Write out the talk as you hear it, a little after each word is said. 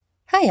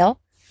Hi,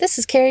 y'all. This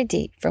is Carrie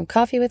D from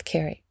Coffee with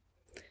Carrie.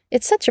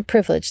 It's such a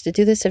privilege to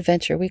do this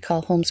adventure we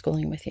call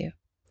homeschooling with you.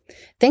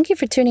 Thank you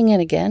for tuning in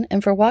again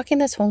and for walking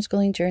this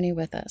homeschooling journey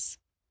with us.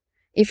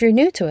 If you're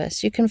new to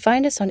us, you can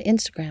find us on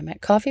Instagram at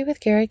Coffee with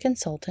Carrie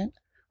Consultant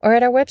or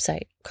at our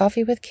website,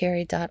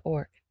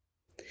 coffeewithcarrie.org.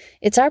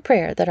 It's our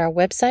prayer that our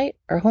website,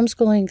 our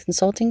homeschooling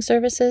consulting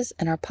services,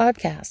 and our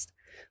podcast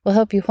will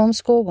help you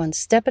homeschool one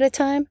step at a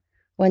time,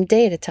 one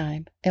day at a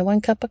time, and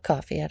one cup of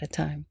coffee at a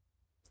time.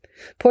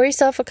 Pour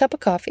yourself a cup of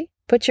coffee,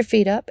 put your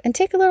feet up, and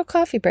take a little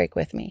coffee break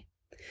with me.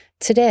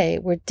 Today,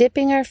 we're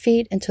dipping our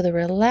feet into the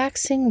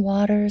relaxing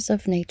waters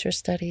of nature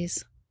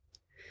studies.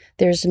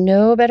 There's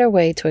no better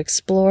way to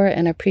explore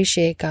and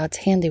appreciate God's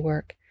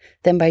handiwork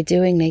than by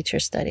doing nature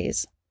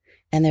studies.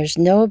 And there's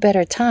no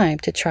better time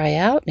to try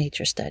out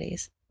nature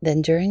studies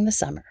than during the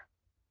summer.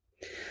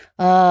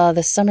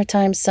 The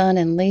summertime sun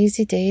and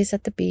lazy days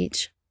at the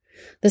beach.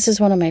 This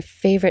is one of my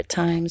favorite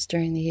times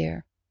during the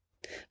year.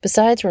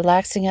 Besides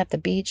relaxing at the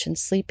beach and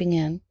sleeping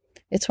in,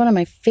 it's one of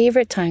my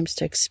favorite times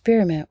to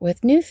experiment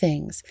with new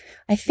things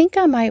I think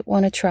I might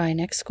want to try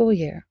next school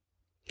year.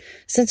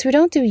 Since we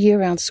don't do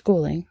year-round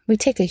schooling, we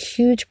take a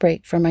huge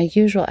break from my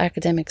usual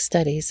academic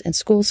studies and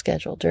school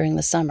schedule during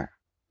the summer.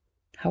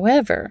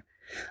 However,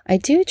 I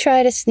do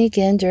try to sneak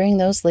in during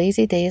those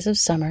lazy days of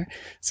summer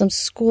some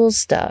school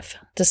stuff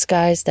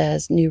disguised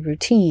as new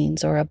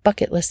routines or a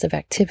bucket list of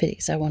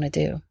activities I want to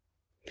do.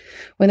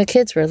 When the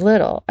kids were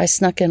little, I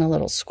snuck in a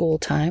little school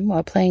time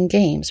while playing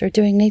games or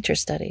doing nature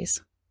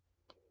studies.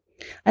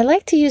 I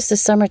like to use the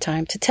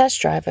summertime to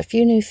test drive a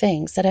few new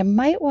things that I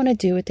might want to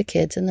do with the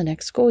kids in the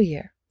next school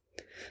year.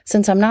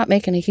 Since I'm not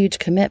making a huge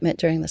commitment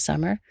during the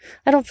summer,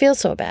 I don't feel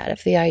so bad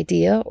if the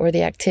idea or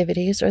the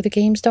activities or the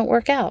games don't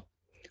work out.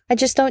 I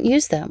just don't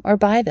use them or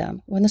buy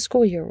them when the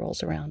school year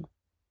rolls around.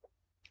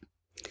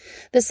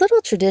 This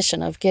little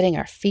tradition of getting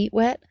our feet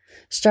wet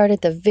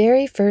started the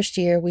very first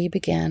year we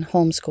began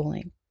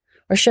homeschooling,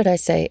 or should I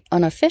say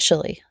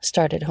unofficially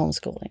started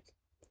homeschooling.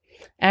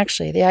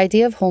 Actually, the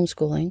idea of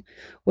homeschooling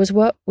was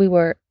what we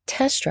were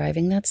test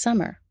driving that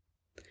summer.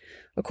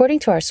 According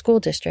to our school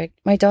district,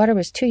 my daughter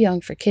was too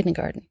young for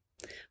kindergarten,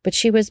 but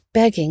she was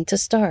begging to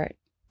start.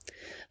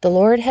 The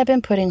Lord had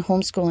been putting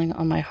homeschooling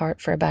on my heart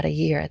for about a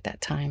year at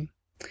that time.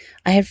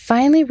 I had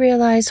finally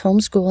realized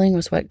homeschooling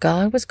was what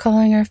God was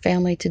calling our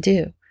family to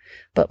do,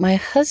 but my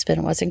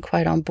husband wasn't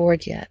quite on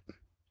board yet.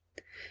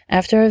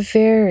 After a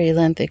very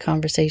lengthy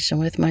conversation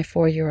with my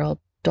 4-year-old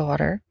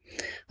daughter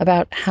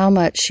about how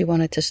much she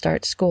wanted to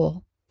start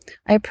school,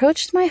 I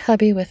approached my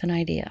hubby with an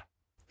idea.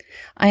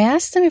 I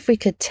asked him if we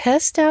could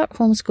test out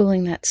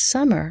homeschooling that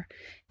summer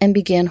and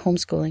begin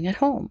homeschooling at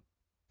home.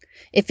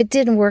 If it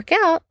didn't work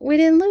out, we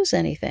didn't lose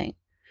anything.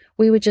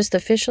 We would just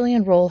officially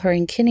enroll her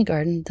in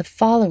kindergarten the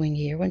following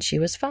year when she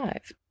was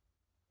 5.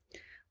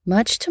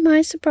 Much to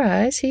my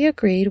surprise, he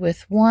agreed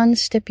with one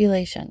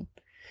stipulation.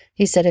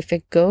 He said if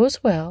it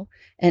goes well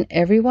and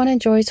everyone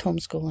enjoys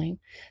homeschooling,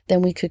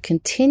 then we could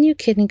continue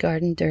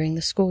kindergarten during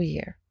the school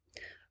year.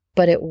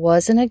 But it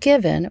wasn't a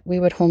given we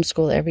would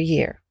homeschool every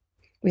year.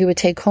 We would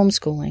take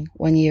homeschooling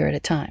 1 year at a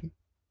time.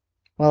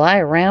 Well,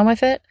 I ran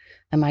with it,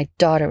 and my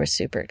daughter was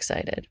super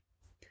excited.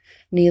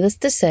 Needless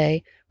to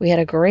say, we had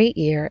a great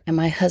year, and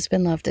my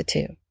husband loved it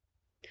too.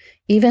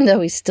 Even though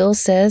he still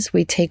says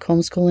we take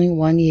homeschooling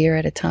 1 year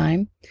at a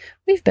time,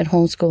 we've been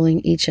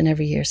homeschooling each and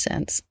every year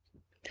since.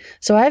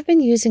 So I've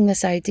been using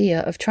this idea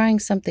of trying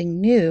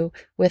something new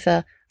with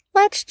a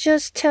let's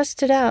just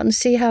test it out and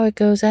see how it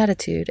goes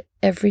attitude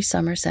every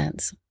summer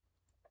since.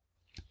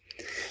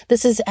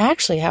 This is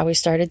actually how we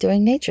started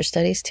doing nature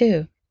studies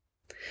too.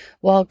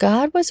 While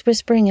God was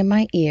whispering in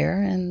my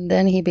ear, and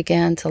then he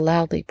began to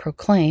loudly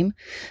proclaim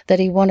that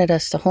he wanted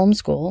us to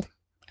homeschool,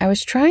 I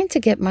was trying to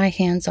get my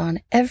hands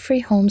on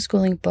every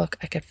homeschooling book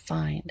I could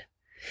find.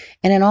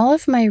 And in all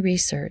of my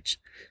research,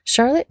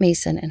 Charlotte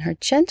Mason and her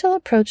gentle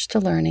approach to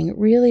learning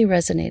really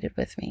resonated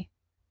with me.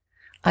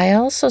 I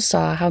also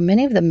saw how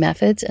many of the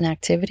methods and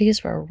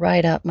activities were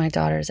right up my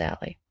daughter's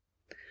alley.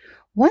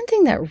 One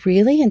thing that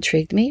really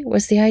intrigued me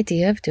was the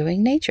idea of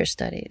doing nature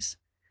studies.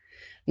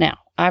 Now,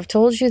 I've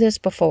told you this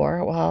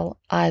before, while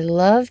I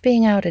love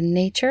being out in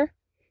nature,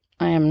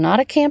 I am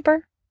not a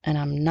camper and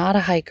I'm not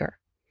a hiker.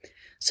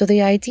 So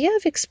the idea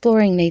of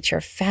exploring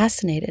nature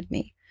fascinated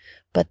me,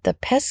 but the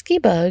pesky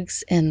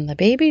bugs and the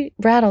baby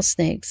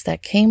rattlesnakes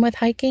that came with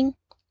hiking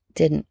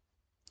didn't.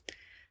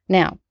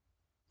 Now,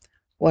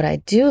 what I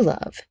do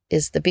love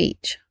is the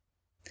beach.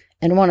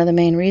 And one of the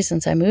main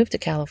reasons I moved to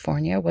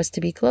California was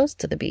to be close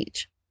to the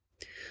beach.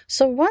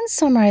 So one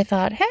summer I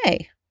thought,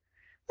 hey,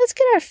 let's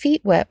get our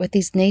feet wet with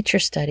these nature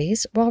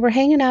studies while we're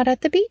hanging out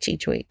at the beach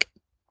each week.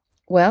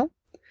 Well,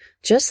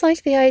 just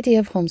like the idea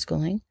of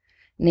homeschooling,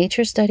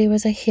 nature study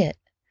was a hit,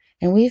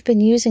 and we've been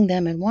using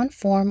them in one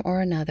form or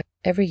another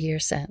every year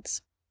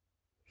since.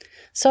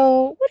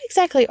 So what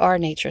exactly are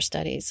nature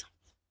studies?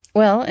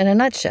 Well, in a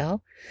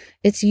nutshell,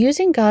 it's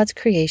using God's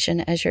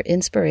creation as your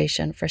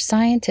inspiration for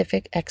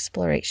scientific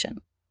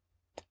exploration.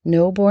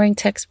 No boring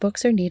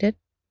textbooks are needed.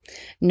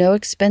 No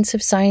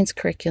expensive science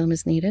curriculum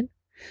is needed.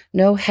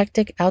 No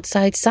hectic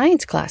outside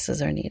science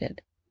classes are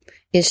needed.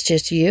 It's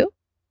just you,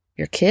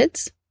 your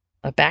kids,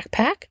 a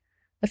backpack,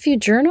 a few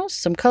journals,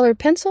 some colored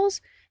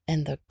pencils,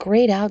 and the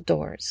great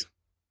outdoors.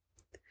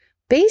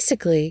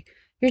 Basically,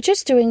 you're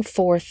just doing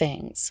 4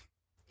 things.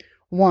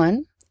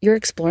 1, you're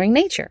exploring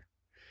nature.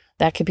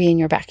 That could be in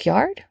your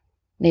backyard,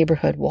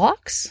 neighborhood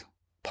walks,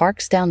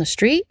 parks down the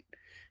street,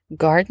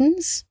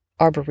 gardens,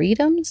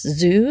 arboretums,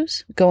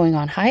 zoos, going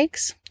on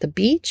hikes, the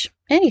beach,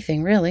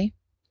 anything really.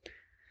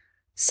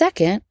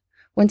 2nd,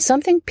 when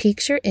something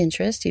piques your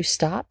interest, you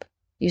stop,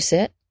 you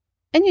sit,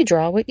 and you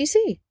draw what you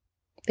see.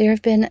 There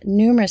have been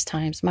numerous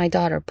times my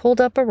daughter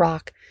pulled up a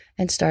rock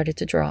and started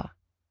to draw.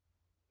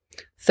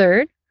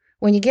 3rd,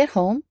 when you get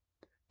home,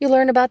 you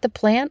learn about the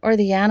plant or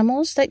the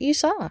animals that you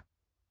saw.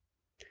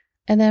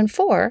 And then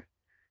 4,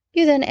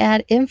 you then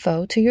add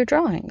info to your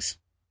drawings.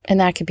 And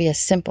that could be as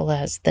simple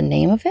as the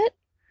name of it.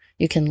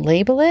 You can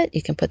label it.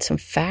 You can put some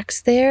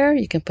facts there.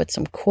 You can put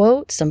some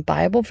quotes, some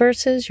Bible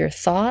verses, your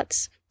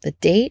thoughts, the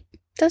date.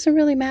 Doesn't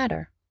really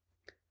matter.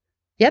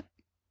 Yep,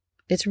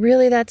 it's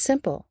really that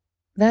simple.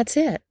 That's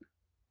it.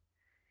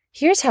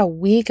 Here's how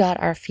we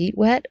got our feet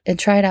wet and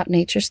tried out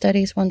nature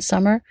studies one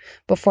summer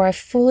before I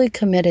fully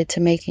committed to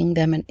making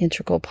them an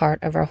integral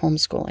part of our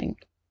homeschooling.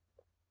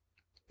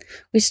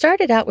 We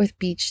started out with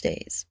beach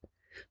days.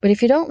 But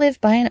if you don't live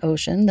by an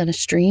ocean, then a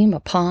stream, a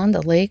pond,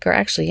 a lake, or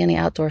actually any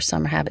outdoor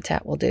summer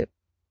habitat will do.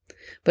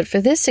 But for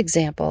this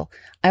example,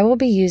 I will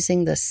be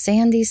using the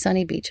sandy,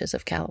 sunny beaches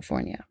of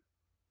California.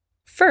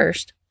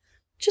 First,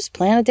 just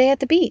plan a day at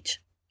the beach,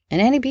 and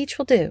any beach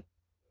will do.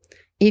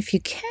 If you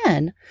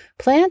can,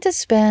 plan to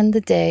spend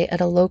the day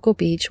at a local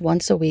beach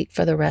once a week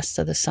for the rest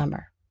of the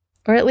summer,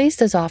 or at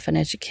least as often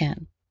as you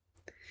can.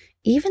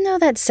 Even though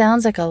that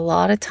sounds like a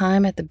lot of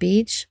time at the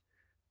beach,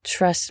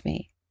 trust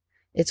me,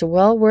 it's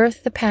well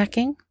worth the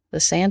packing, the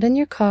sand in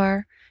your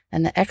car,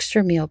 and the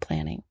extra meal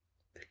planning.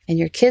 And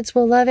your kids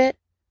will love it,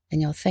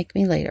 and you'll thank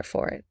me later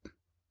for it.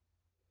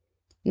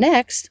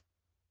 Next,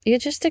 you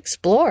just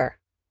explore.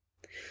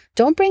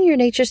 Don't bring your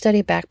nature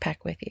study backpack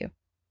with you.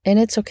 And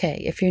it's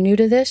okay. If you're new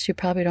to this, you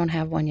probably don't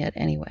have one yet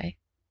anyway.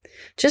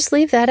 Just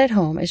leave that at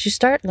home as you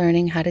start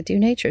learning how to do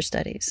nature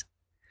studies.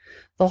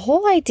 The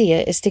whole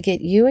idea is to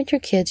get you and your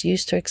kids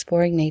used to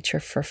exploring nature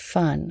for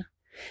fun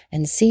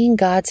and seeing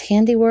God's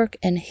handiwork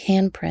and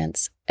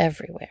handprints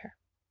everywhere.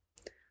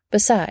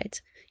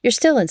 Besides, you're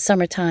still in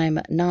summertime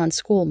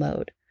non-school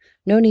mode.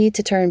 No need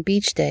to turn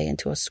beach day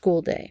into a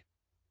school day.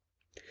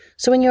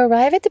 So when you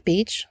arrive at the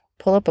beach,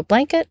 pull up a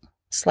blanket,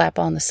 slap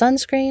on the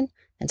sunscreen,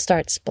 and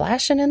start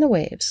splashing in the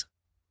waves.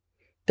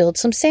 Build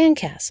some sand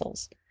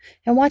castles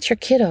and watch your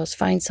kiddos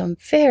find some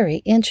very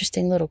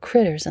interesting little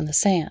critters in the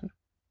sand.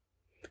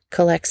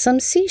 Collect some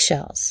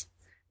seashells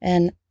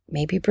and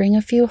maybe bring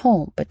a few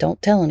home, but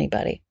don't tell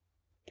anybody.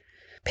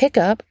 Pick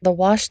up the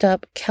washed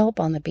up kelp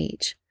on the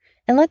beach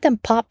and let them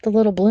pop the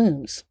little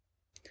blooms.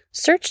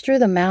 Search through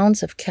the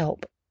mounds of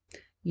kelp.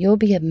 You'll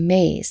be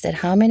amazed at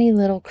how many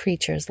little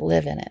creatures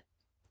live in it.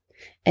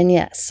 And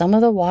yes, some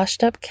of the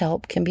washed up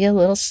kelp can be a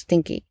little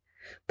stinky,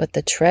 but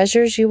the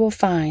treasures you will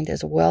find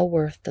is well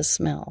worth the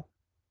smell.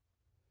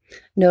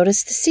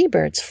 Notice the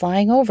seabirds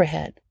flying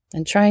overhead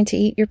and trying to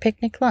eat your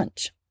picnic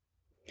lunch.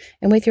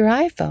 And with your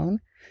iPhone,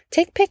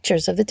 take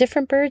pictures of the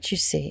different birds you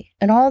see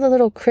and all the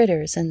little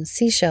critters and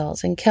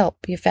seashells and kelp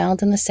you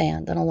found in the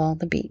sand and along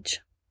the beach.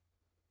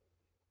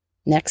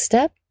 Next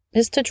step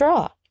is to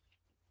draw.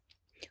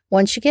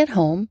 Once you get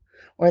home,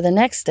 or the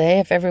next day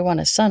if everyone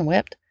is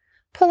sun-whipped,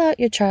 pull out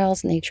your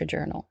child's nature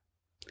journal.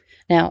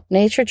 Now,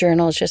 nature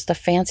journal is just a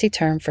fancy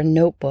term for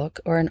notebook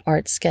or an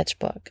art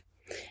sketchbook.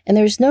 And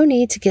there's no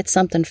need to get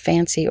something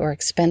fancy or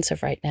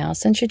expensive right now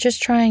since you're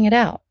just trying it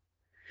out.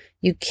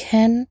 You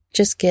can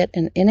just get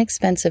an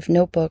inexpensive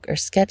notebook or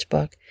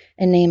sketchbook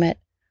and name it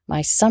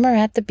My Summer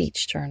at the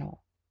Beach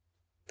Journal.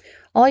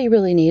 All you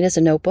really need is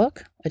a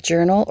notebook, a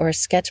journal, or a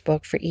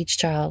sketchbook for each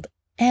child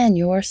and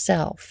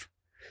yourself.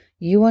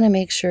 You want to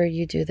make sure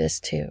you do this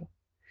too.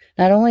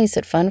 Not only is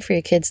it fun for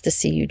your kids to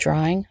see you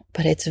drawing,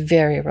 but it's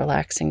very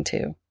relaxing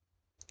too.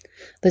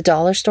 The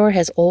dollar store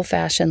has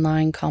old-fashioned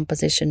line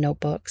composition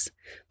notebooks.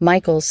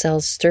 Michaels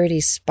sells sturdy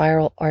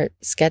spiral art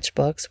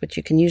sketchbooks, which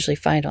you can usually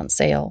find on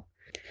sale.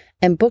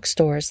 And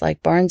bookstores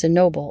like Barnes &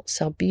 Noble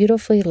sell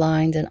beautifully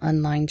lined and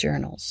unlined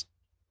journals.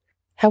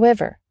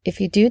 However, if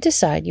you do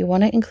decide you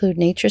want to include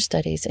nature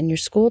studies in your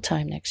school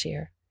time next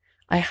year,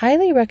 I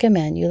highly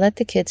recommend you let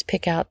the kids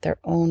pick out their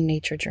own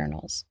nature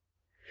journals.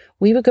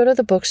 We would go to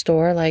the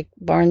bookstore like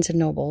Barnes &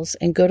 Noble's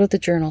and go to the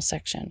journal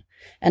section,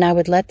 and I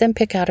would let them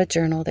pick out a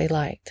journal they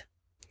liked.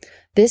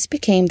 This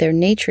became their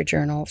nature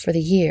journal for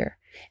the year,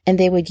 and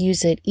they would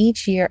use it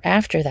each year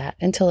after that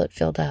until it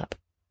filled up.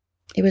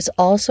 It was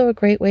also a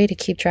great way to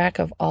keep track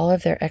of all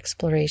of their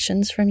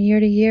explorations from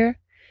year to year,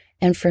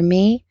 and for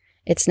me,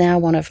 it's now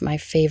one of my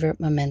favorite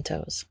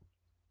mementos.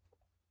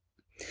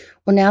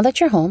 Well, now that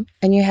you're home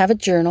and you have a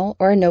journal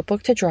or a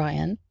notebook to draw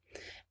in,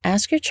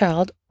 ask your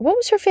child what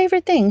was her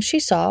favorite thing she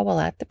saw while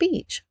at the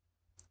beach.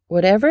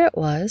 Whatever it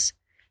was,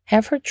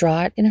 have her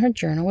draw it in her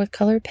journal with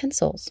colored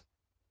pencils.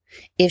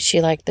 If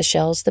she liked the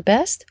shells the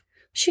best,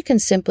 she can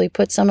simply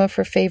put some of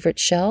her favorite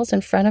shells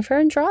in front of her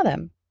and draw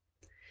them.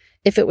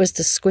 If it was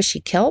the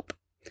squishy kelp,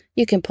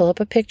 you can pull up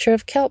a picture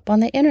of kelp on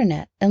the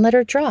internet and let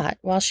her draw it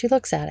while she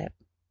looks at it.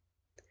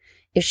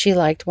 If she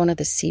liked one of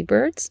the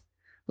seabirds,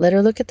 let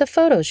her look at the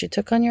photos you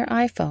took on your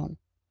iPhone.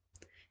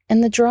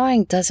 And the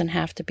drawing doesn't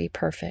have to be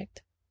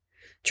perfect.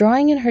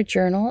 Drawing in her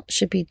journal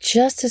should be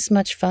just as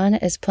much fun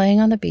as playing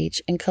on the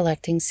beach and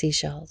collecting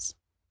seashells.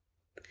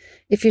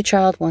 If your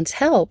child wants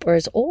help or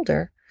is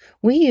older,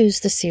 we use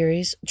the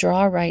series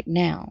Draw Right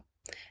Now,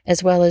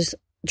 as well as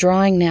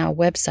Drawing Now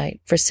website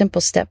for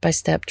simple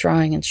step-by-step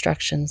drawing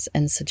instructions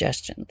and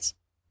suggestions.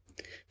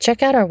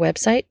 Check out our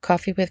website,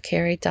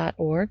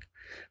 coffeewithcarrie.org,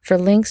 for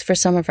links for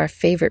some of our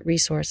favorite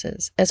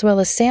resources, as well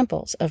as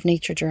samples of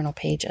nature journal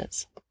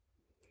pages.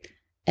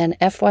 And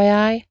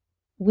FYI,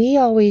 we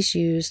always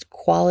used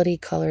quality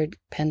colored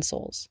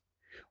pencils.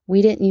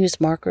 We didn't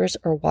use markers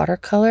or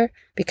watercolor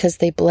because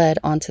they bled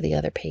onto the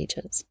other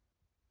pages.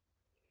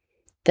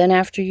 Then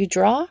after you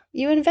draw,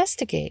 you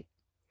investigate.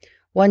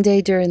 One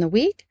day during the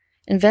week,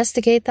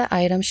 investigate the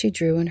item she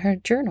drew in her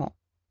journal.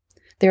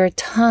 There are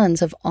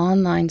tons of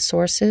online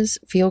sources,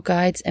 field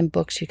guides, and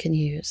books you can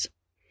use.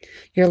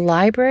 Your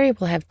library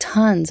will have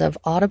tons of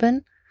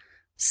Audubon,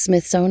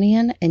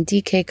 Smithsonian, and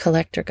DK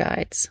collector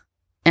guides.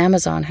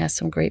 Amazon has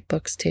some great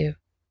books too.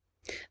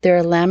 There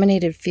are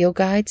laminated field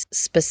guides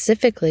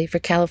specifically for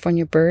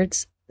California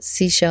birds,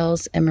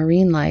 seashells, and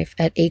marine life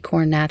at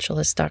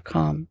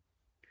acornnaturalist.com.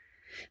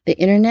 The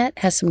internet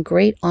has some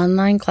great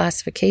online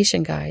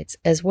classification guides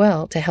as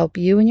well to help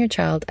you and your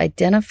child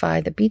identify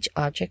the beach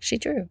object she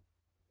drew.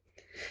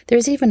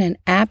 There's even an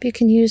app you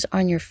can use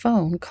on your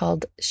phone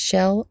called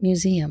Shell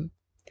Museum.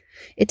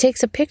 It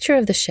takes a picture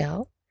of the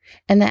shell,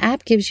 and the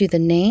app gives you the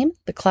name,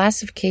 the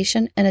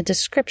classification, and a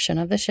description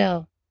of the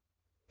shell.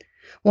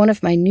 One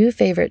of my new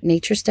favorite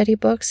nature study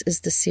books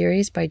is the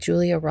series by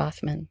Julia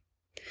Rothman.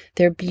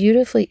 They're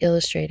beautifully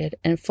illustrated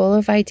and full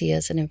of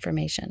ideas and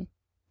information.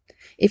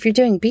 If you're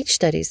doing beach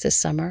studies this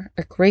summer,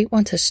 a great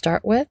one to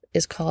start with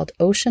is called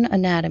Ocean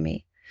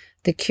Anatomy,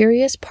 The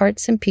Curious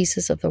Parts and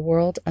Pieces of the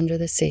World Under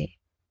the Sea.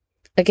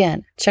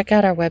 Again, check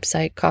out our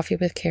website,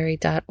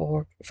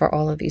 coffeewithcarrie.org, for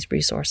all of these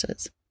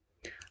resources.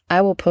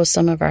 I will post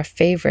some of our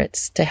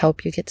favorites to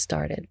help you get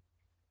started.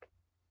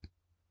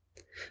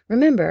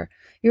 Remember,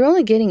 you're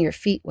only getting your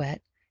feet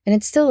wet, and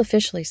it's still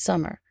officially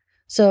summer,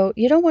 so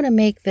you don't want to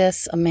make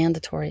this a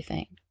mandatory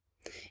thing.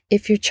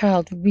 If your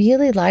child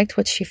really liked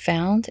what she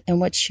found and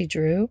what she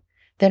drew,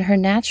 then her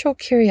natural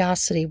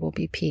curiosity will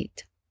be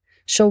piqued.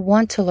 She'll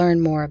want to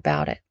learn more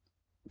about it.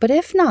 But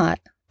if not,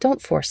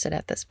 don't force it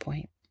at this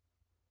point.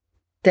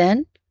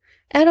 Then,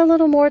 add a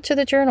little more to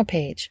the journal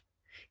page.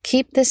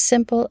 Keep this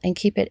simple and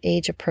keep it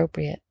age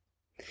appropriate.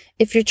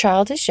 If your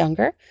child is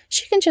younger,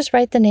 she can just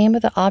write the name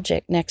of the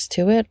object next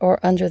to it or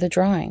under the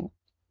drawing.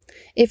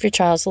 If your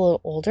child's a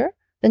little older,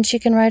 then she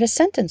can write a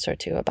sentence or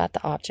two about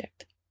the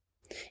object.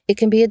 It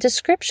can be a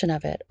description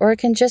of it, or it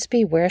can just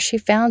be where she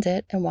found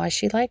it and why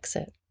she likes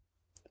it.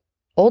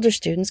 Older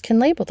students can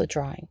label the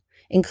drawing,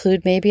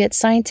 include maybe its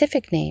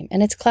scientific name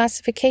and its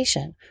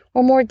classification,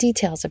 or more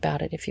details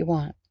about it if you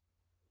want.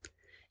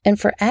 And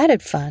for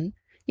added fun,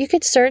 you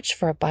could search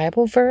for a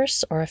Bible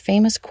verse or a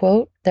famous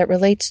quote that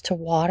relates to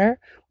water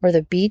or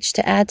the beach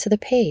to add to the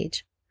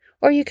page,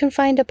 or you can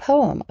find a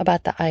poem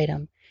about the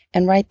item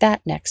and write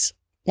that next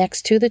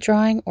to the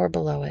drawing or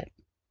below it.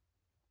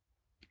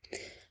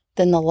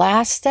 Then the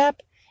last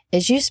step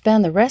is you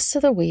spend the rest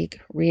of the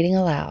week reading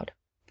aloud.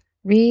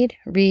 Read,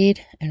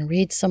 and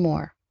read some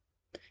more.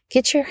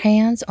 Get your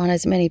hands on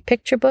as many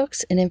picture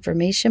books and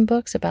information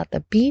books about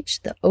the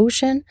beach, the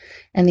ocean,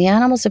 and the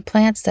animals and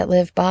plants that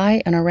live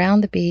by and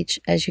around the beach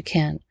as you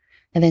can,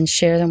 and then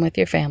share them with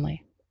your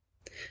family.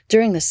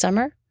 During the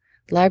summer,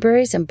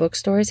 libraries and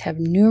bookstores have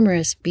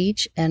numerous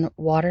beach and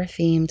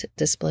water-themed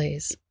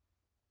displays.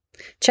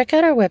 Check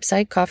out our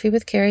website,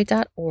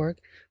 coffeewithcarrie.org,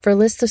 for a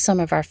list of some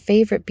of our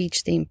favorite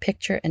beach-themed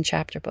picture and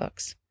chapter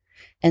books.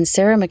 And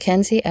Sarah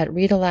Mackenzie at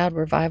Read Aloud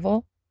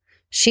Revival,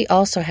 she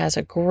also has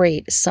a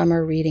great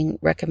summer reading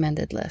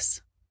recommended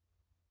list.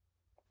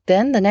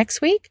 Then the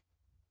next week,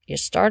 you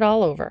start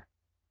all over.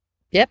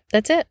 Yep,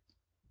 that's it.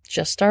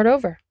 Just start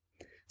over.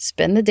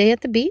 Spend the day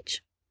at the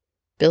beach,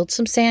 build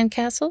some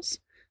sandcastles,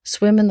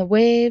 swim in the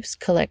waves,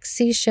 collect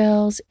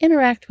seashells,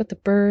 interact with the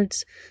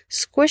birds,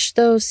 squish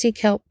those sea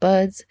kelp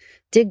buds,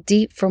 dig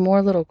deep for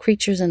more little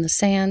creatures in the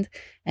sand,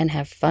 and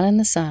have fun in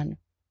the sun.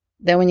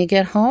 Then when you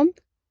get home,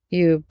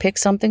 you pick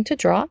something to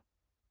draw,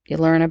 you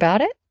learn about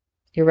it,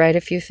 you write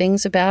a few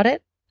things about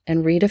it,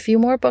 and read a few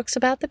more books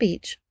about the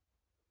beach.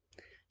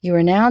 You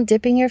are now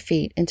dipping your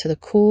feet into the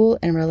cool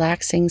and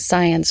relaxing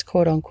science,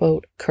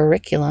 quote-unquote,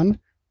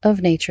 curriculum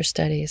of nature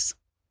studies.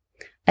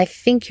 I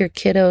think your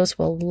kiddos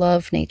will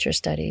love nature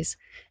studies,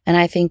 and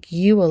I think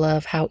you will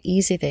love how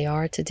easy they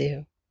are to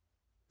do.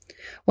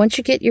 Once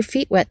you get your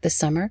feet wet this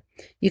summer,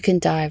 you can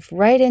dive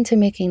right into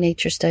making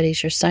nature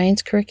studies your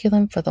science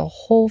curriculum for the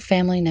whole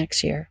family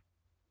next year.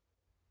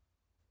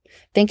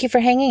 Thank you for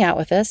hanging out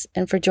with us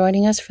and for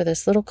joining us for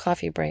this little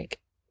coffee break.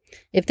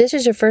 If this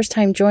is your first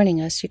time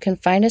joining us, you can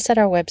find us at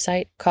our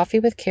website,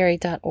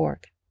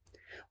 coffeewithcarrie.org.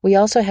 We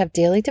also have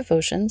daily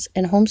devotions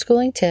and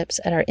homeschooling tips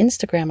at our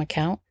Instagram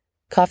account,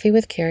 Coffee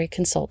with Carrie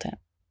Consultant.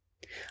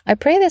 I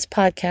pray this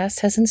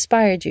podcast has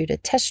inspired you to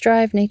test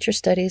drive nature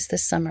studies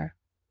this summer.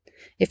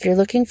 If you're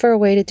looking for a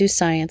way to do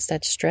science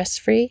that's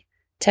stress-free,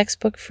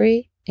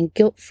 textbook-free, and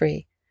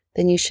guilt-free,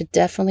 then you should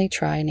definitely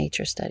try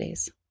nature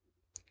studies.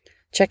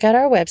 Check out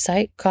our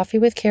website,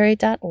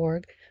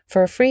 coffeewithcarrie.org,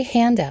 for a free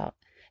handout,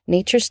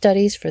 Nature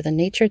Studies for the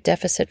Nature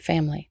Deficit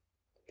Family.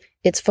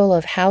 It's full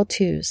of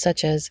how-tos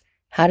such as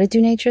how to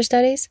do nature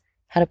studies,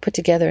 how to put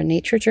together a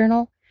nature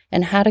journal,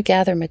 and how to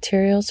gather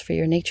materials for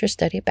your nature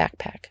study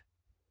backpack.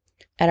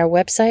 At our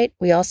website,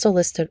 we also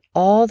listed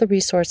all the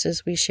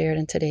resources we shared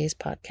in today's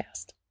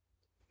podcast.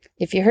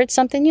 If you heard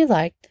something you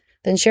liked,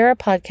 then share our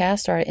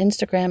podcast or our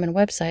Instagram and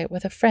website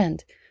with a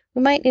friend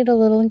who might need a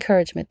little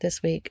encouragement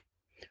this week,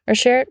 or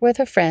share it with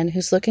a friend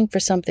who's looking for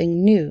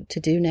something new to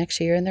do next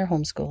year in their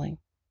homeschooling.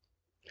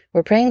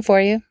 We're praying for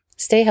you.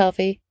 Stay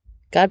healthy.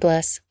 God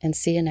bless, and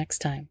see you next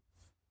time.